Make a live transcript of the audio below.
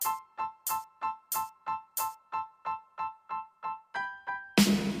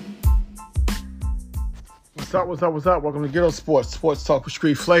What's up? Welcome to Ghetto Sports, Sports Talk with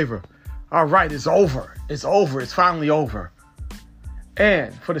Street Flavor. All right, it's over. It's finally over.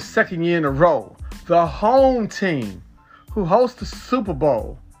 And for the second year in a row, the home team who hosts the Super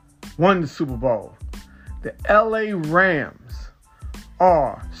Bowl won the Super Bowl. The LA Rams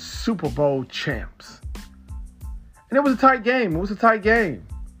are Super Bowl champs. And it was a tight game.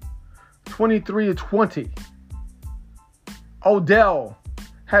 23-20. Odell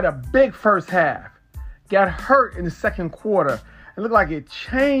had a big first half. Got hurt in the second quarter. It looked like it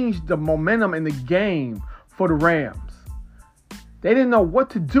changed the momentum in the game for the Rams. They didn't know what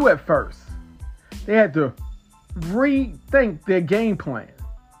to do at first. They had to rethink their game plan.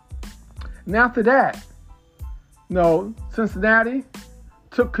 And after that, Cincinnati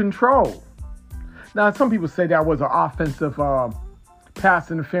took control. Now, some people say that was an offensive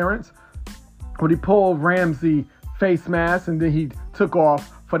pass interference, where he pulled Ramsey face mask and then he took off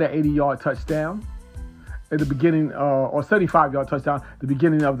for that 80-yard touchdown at the beginning, or 75-yard touchdown at the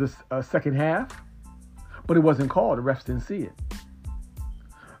beginning of this second half. But it wasn't called. The refs didn't see it.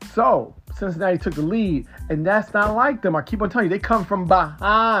 So Cincinnati took the lead, and that's not like them. I keep on telling you, they come from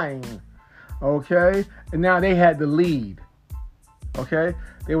behind, okay? And now they had the lead, okay?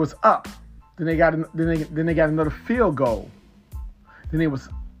 They was up. Then they got another field goal. Then it was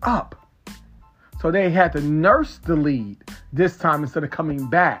up. So they had to nurse the lead this time instead of coming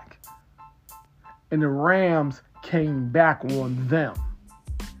back. And the Rams came back on them.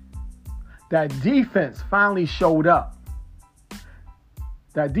 That defense finally showed up.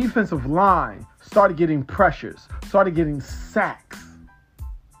 That defensive line started getting pressures, started getting sacks.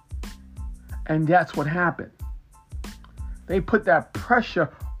 And that's what happened. They put that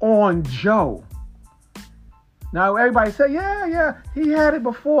pressure on Joe. Now, everybody say, yeah, he had it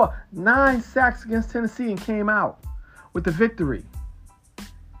before. 9 sacks against Tennessee and came out with the victory.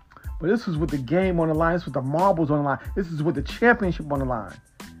 But this was with the game on the line. This was with the marbles on the line. This is with the championship on the line.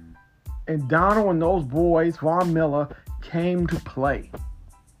 And Donald and those boys, Von Miller, came to play.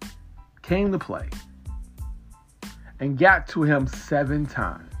 And got to him 7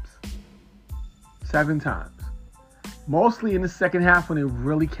 times. 7 times. Mostly in the second half when it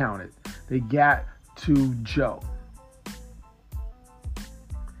really counted. They got to Joe.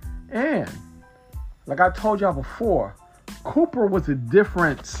 And like I told y'all before, Cooper was a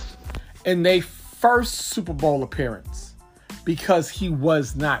difference in their first Super Bowl appearance because he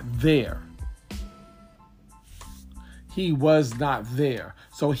was not there.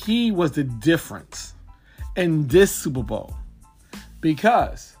 So he was the difference in this Super Bowl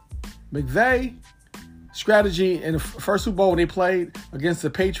because McVay strategy in the first Super Bowl when they played against the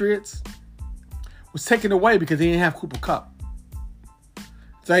Patriots was taken away because they didn't have Cooper Kupp.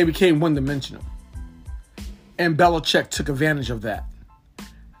 So he became one-dimensional. And Belichick took advantage of that.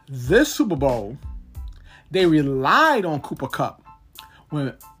 This Super Bowl, they relied on Cooper Kupp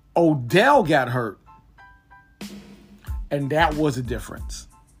when Odell got hurt. And that was a difference.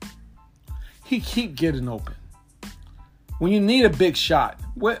 He keep getting open. When you need a big shot,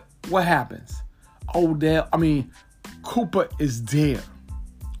 what happens? Cooper is there.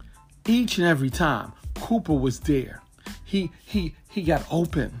 Each and every time, Cooper was there. He got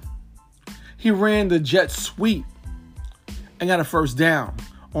open. He ran the jet sweep and got a first down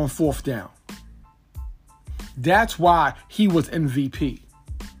on 4th down. That's why he was MVP.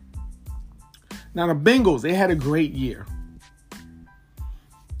 Now the Bengals, they had a great year.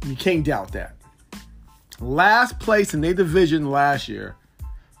 You can't doubt that. Last place in their division last year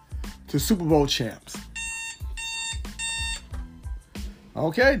to Super Bowl champs.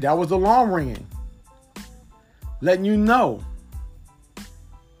 Okay, that was the alarm ringing. Letting you know.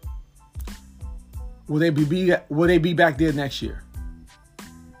 Will they be back there next year?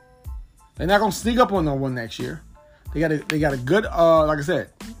 They're not gonna sneak up on no one next year. They got a good, like I said,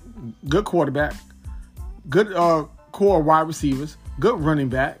 good quarterback, good core wide receivers, good running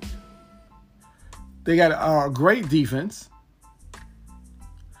back. They got a great defense.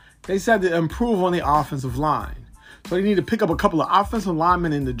 They said to improve on the offensive line. So they need to pick up a couple of offensive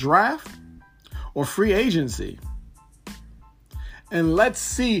linemen in the draft or free agency. And let's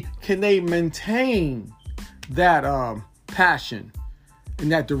see, can they maintain that passion in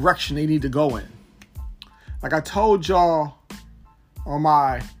that direction they need to go in. Like I told y'all on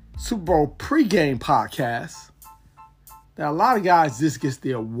my Super Bowl pregame podcast, that a lot of guys just gets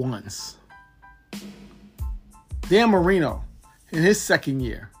there once. Dan Marino, in his second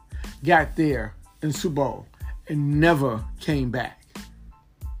year, got there in Super Bowl and never came back.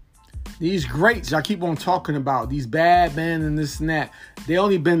 These greats I keep on talking about, these bad men and this and that, they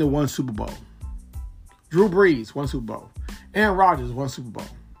only been to one Super Bowl. Drew Brees, one Super Bowl. Aaron Rodgers, one Super Bowl.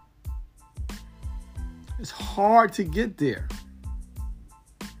 It's hard to get there.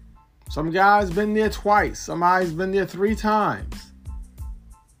 Some guys been there twice. Some guys been there 3 times.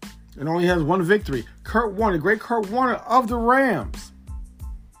 And only has 1 victory. Kurt Warner, great Kurt Warner of the Rams.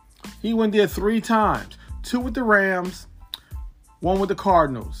 He went there 3 times. 2 with the Rams, 1 with the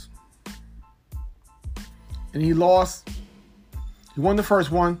Cardinals. And he lost. He won the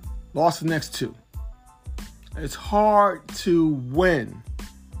first one, lost the next 2. It's hard to win.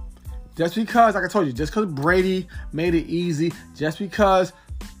 Just because, like I told you, just because Brady made it easy, just because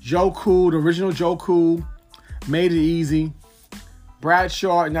Joe Cool, the original Joe Cool, made it easy,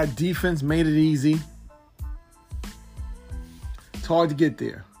 Bradshaw and that defense made it easy, it's hard to get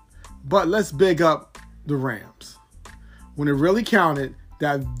there. But let's big up the Rams. When it really counted,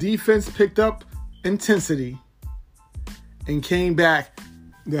 that defense picked up intensity and came back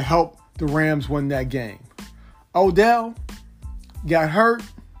to help the Rams win that game. Odell got hurt.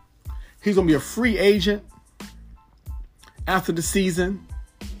 He's going to be a free agent after the season.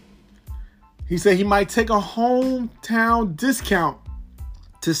 He said he might take a hometown discount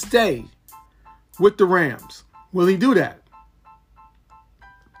to stay with the Rams. Will he do that?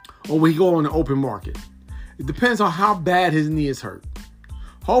 Or will he go on the open market? It depends on how bad his knee is hurt.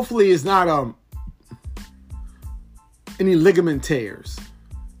 Hopefully it's not any ligament tears.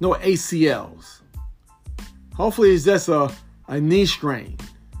 No ACLs. Hopefully it's just a knee strain.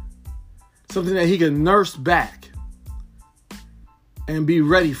 Something that he can nurse back and be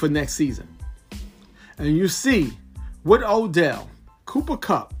ready for next season. And you see, with Odell, Cooper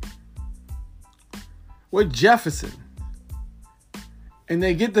Kupp, with Jefferson, and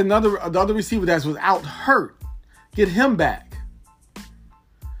they get the other receiver that was out hurt, get him back.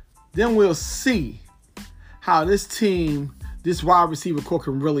 Then we'll see how this team, this wide receiver core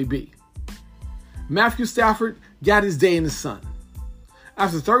can really be. Matthew Stafford got his day in the sun.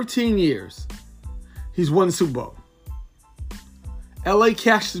 After 13 years, he's won the Super Bowl. LA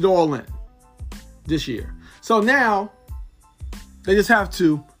cashed it all in this year. So now, they just have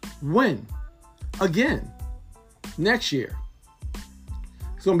to win again next year.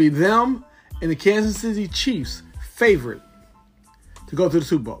 It's going to be them and the Kansas City Chiefs favorite to go to the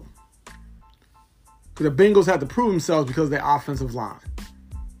Super Bowl. Because the Bengals have to prove themselves because of their offensive line.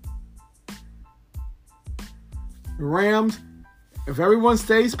 The Rams, if everyone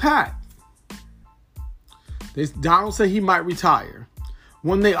stays pat, Donald said he might retire.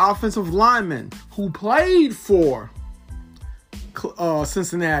 One of the offensive linemen who played for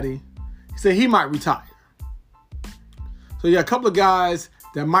Cincinnati, he said he might retire. So you got a couple of guys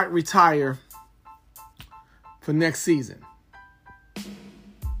that might retire for next season.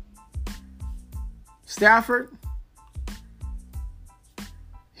 Stafford,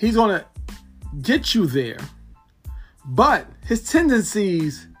 he's going to get you there. But his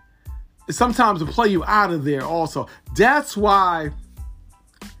tendencies is sometimes to play you out of there also. That's why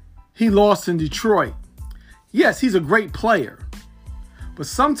he lost in Detroit. Yes, he's a great player. But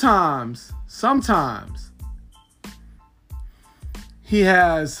sometimes he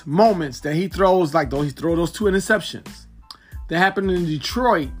has moments that he throws like those. He throws those 2 interceptions that happened in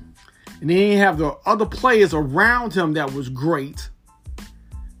Detroit. And he didn't have the other players around him that was great.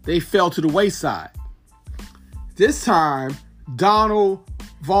 They fell to the wayside. This time, Donald,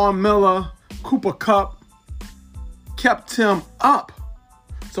 Von Miller, Cooper Kupp kept him up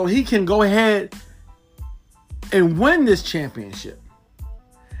so he can go ahead and win this championship.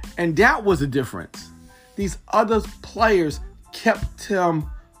 And that was the difference. These other players kept him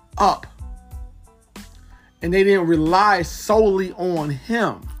up. And they didn't rely solely on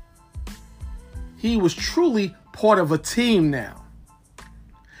him. He was truly part of a team now.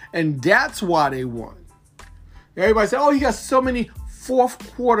 And that's why they won. Everybody say, oh, he got so many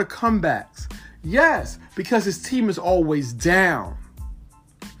fourth quarter comebacks. Yes, because his team is always down.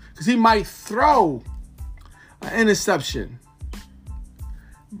 Because he might throw an interception,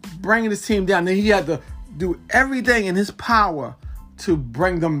 bringing his team down. Then he had to do everything in his power to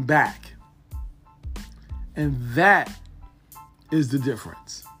bring them back. And that is the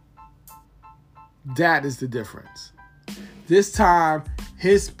difference. That is the difference. This time,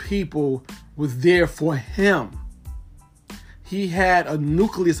 his people was there for him. He had a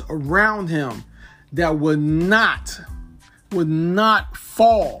nucleus around him that would not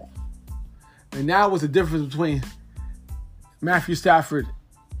fall. And that was the difference between Matthew Stafford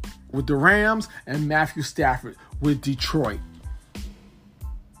with the Rams and Matthew Stafford with Detroit.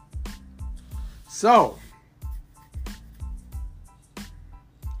 So,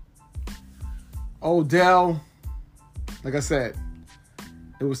 Odell, like I said,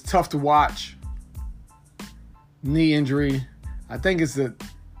 it was tough to watch. Knee injury. I think it's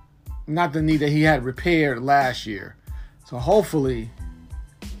not the knee that he had repaired last year. So hopefully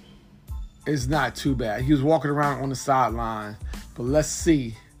it's not too bad. He was walking around on the sideline, but let's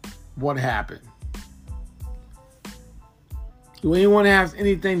see what happened. Do anyone have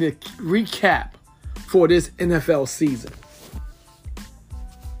anything to recap for this NFL season?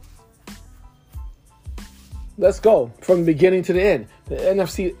 Let's go from the beginning to the end.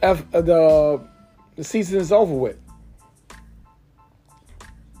 The season is over with.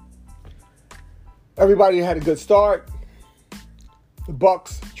 Everybody had a good start. The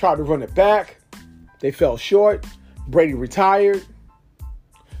Bucs tried to run it back. They fell short. Brady retired.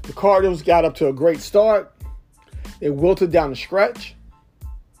 The Cardinals got up to a great start. They wilted down the stretch.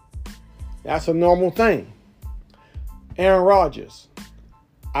 That's a normal thing. Aaron Rodgers.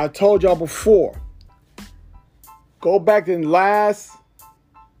 I told y'all before. Go back to the last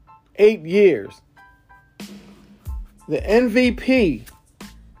 8 years. The MVP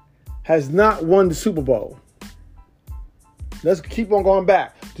has not won the Super Bowl. Let's keep on going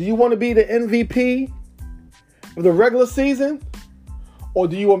back. Do you want to be the MVP of the regular season? Or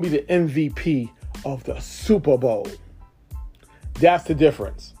do you want to be the MVP of the Super Bowl? That's the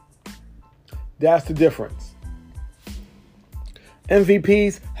difference. That's the difference.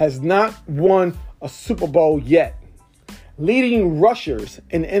 MVPs has not won a Super Bowl yet. Leading rushers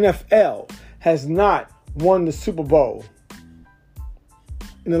in NFL has not won the Super Bowl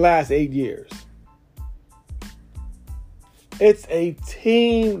in the last 8 years. It's a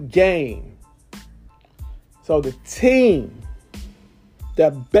team game. So the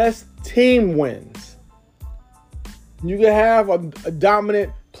best team wins. You can have a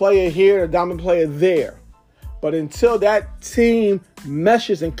dominant player here, a dominant player there. But until that team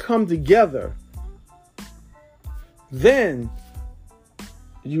meshes and come together, then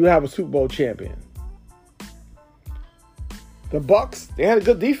you have a Super Bowl champion. The Bucs, they had a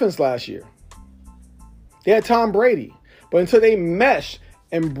good defense last year. They had Tom Brady. But until they meshed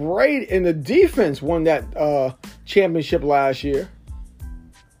and Brady and the defense won that championship last year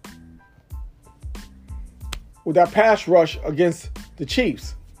with that pass rush against the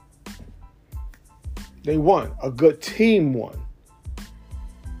Chiefs. They won. A good team won.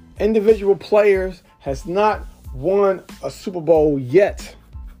 Individual players has not won a Super Bowl yet.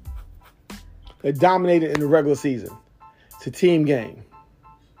 They dominated in the regular season. It's a team game.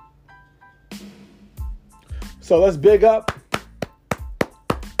 So let's big up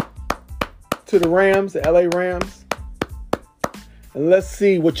to the Rams, the LA Rams. And let's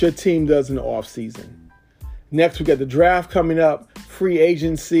see what your team does in the offseason. Next, we got the draft coming up, free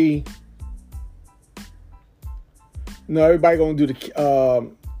agency. Everybody going to do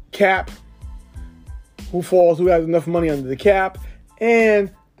the cap. Who falls, who has enough money under the cap.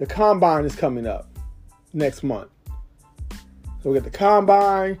 And the combine is coming up next month. So we got the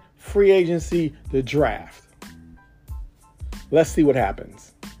combine, free agency, the draft. Let's see what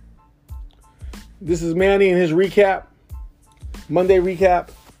happens. This is Manny and his recap. Monday recap.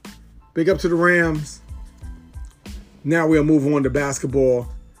 Big up to the Rams. Now we'll move on to basketball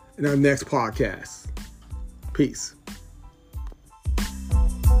in our next podcast. Peace.